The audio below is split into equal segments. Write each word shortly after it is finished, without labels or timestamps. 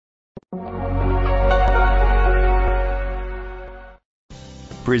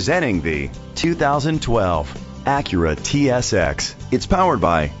Presenting the 2012 Acura TSX. It's powered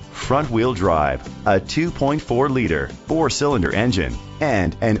by front-wheel drive, a 2.4-liter four-cylinder engine,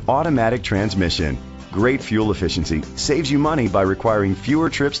 and an automatic transmission. Great fuel efficiency saves you money by requiring fewer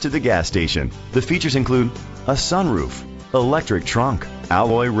trips to the gas station. The features include a sunroof, electric trunk,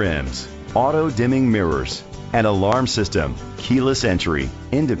 alloy rims, auto-dimming mirrors, an alarm system, keyless entry,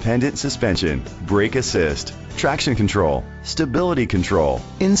 independent suspension, brake assist, traction control, stability control.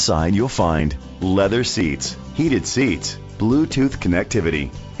 Inside you'll find leather seats, heated seats, Bluetooth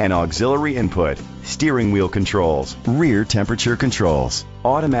connectivity, and auxiliary input, steering wheel controls, rear temperature controls,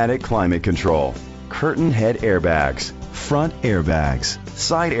 automatic climate control, curtain head airbags, front airbags,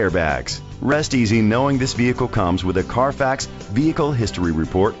 side airbags. Rest easy knowing this vehicle comes with a Carfax Vehicle History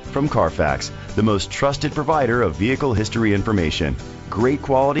Report from Carfax, the most trusted provider of vehicle history information. Great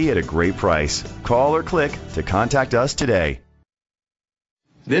quality at a great price. Call or click to contact us today.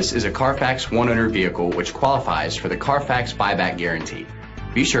 This is a Carfax one-owner vehicle which qualifies for the Carfax buyback guarantee.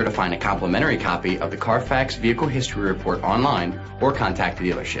 Be sure to find a complimentary copy of the Carfax Vehicle History Report online or contact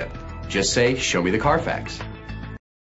the dealership. Just say, "Show me the Carfax."